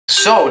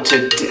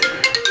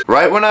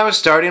Right when I was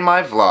starting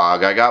my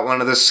vlog, I got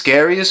one of the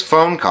scariest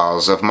phone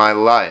calls of my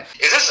life.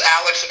 Is this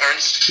Alex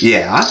Ernst?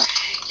 Yeah?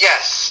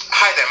 Yes.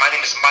 Hi there, my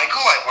name is Michael.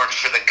 I work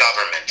for the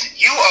government.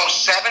 You owe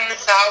 $7,000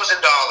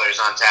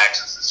 on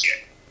taxes this year.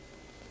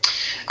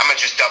 I'm gonna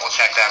just double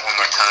check that one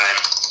more time.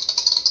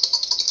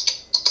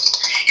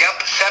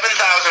 Yep,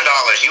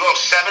 $7,000. You owe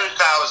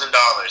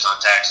 $7,000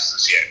 on taxes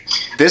this year.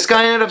 This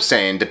guy ended up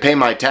saying to pay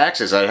my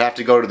taxes I'd have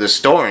to go to the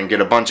store and get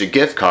a bunch of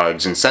gift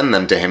cards and send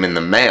them to him in the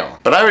mail.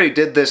 But I already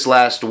did this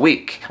last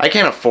week. I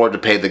can't afford to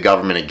pay the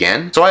government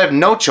again, so I have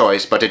no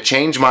choice but to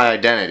change my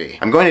identity.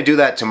 I'm going to do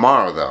that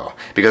tomorrow though,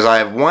 because I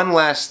have one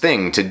last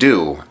thing to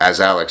do as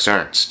Alex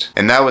Ernst.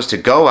 And that was to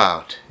go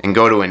out and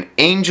go to an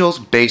Angels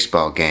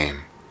baseball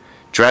game,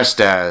 dressed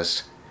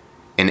as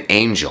an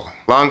angel.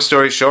 Long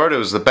story short, it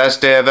was the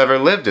best day I've ever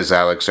lived as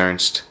Alex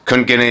Ernst.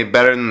 Couldn't get any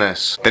better than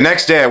this. The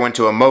next day I went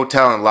to a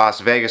motel in Las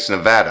Vegas,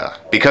 Nevada,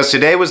 because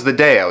today was the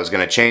day I was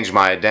going to change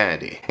my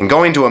identity. And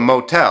going to a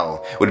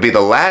motel would be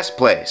the last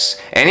place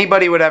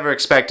anybody would ever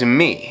expect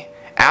me,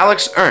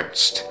 Alex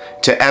Ernst,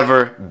 to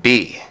ever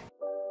be.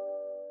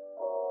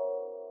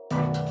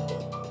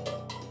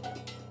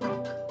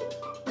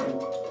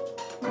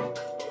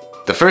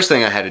 The first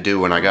thing I had to do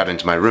when I got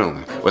into my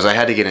room was I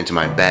had to get into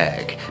my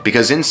bag,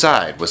 because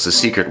inside was the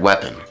secret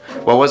weapon.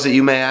 What was it,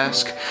 you may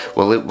ask?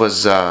 Well, it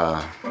was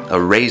a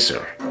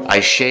razor.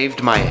 I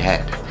shaved my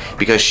head,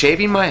 because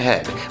shaving my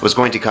head was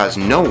going to cause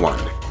no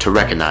one to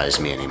recognize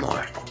me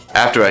anymore.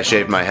 After I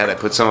shaved my head, I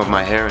put some of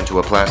my hair into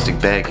a plastic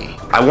baggie.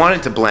 I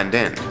wanted to blend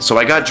in, so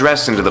I got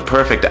dressed into the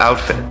perfect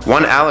outfit,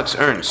 one Alex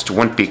Ernst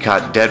wouldn't be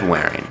caught dead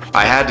wearing.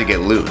 I had to get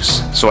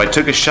loose, so I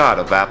took a shot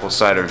of apple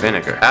cider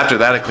vinegar. After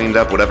that, I cleaned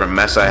up whatever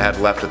mess I had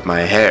left with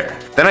my hair.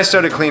 Then I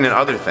started cleaning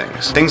other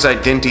things I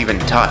didn't even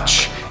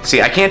touch. See,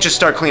 I can't just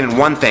start cleaning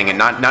one thing and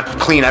not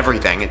clean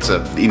everything. It's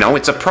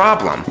a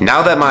problem.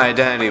 Now that my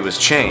identity was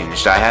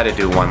changed, I had to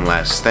do one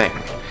last thing,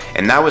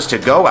 and that was to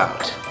go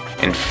out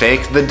and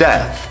fake the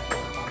death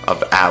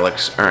of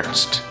Alex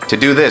Ernst. To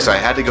do this, I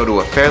had to go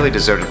to a fairly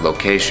deserted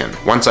location.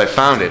 Once I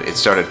found it, it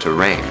started to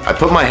rain. I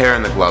put my hair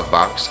in the glove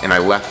box and I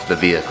left the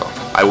vehicle.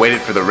 I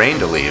waited for the rain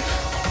to leave,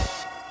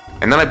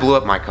 and then I blew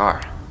up my car.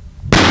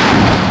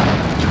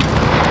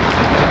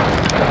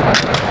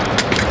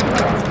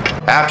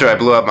 After I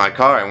blew up my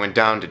car, I went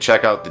down to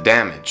check out the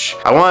damage.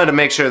 I wanted to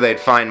make sure they'd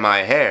find my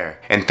hair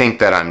and think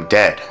that I'm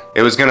dead.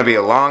 It was gonna be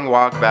a long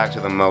walk back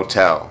to the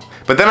motel.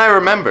 But then I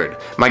remembered,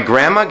 my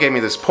grandma gave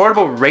me this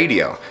portable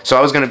radio, so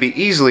I was going to be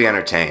easily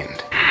entertained.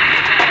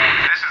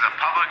 This is a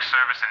public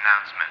service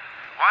announcement.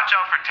 Watch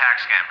out for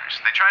tax scammers.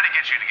 They try to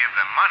get you to give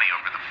them money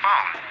over the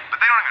phone,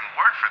 but they don't even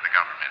work for the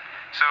government.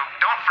 So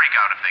don't freak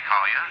out if they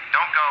call you.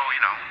 Don't go,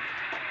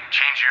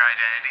 change your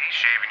identity,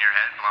 shaving your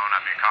head, blowing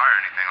up your car or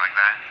anything like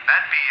that.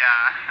 That'd be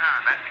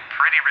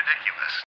pretty ridiculous.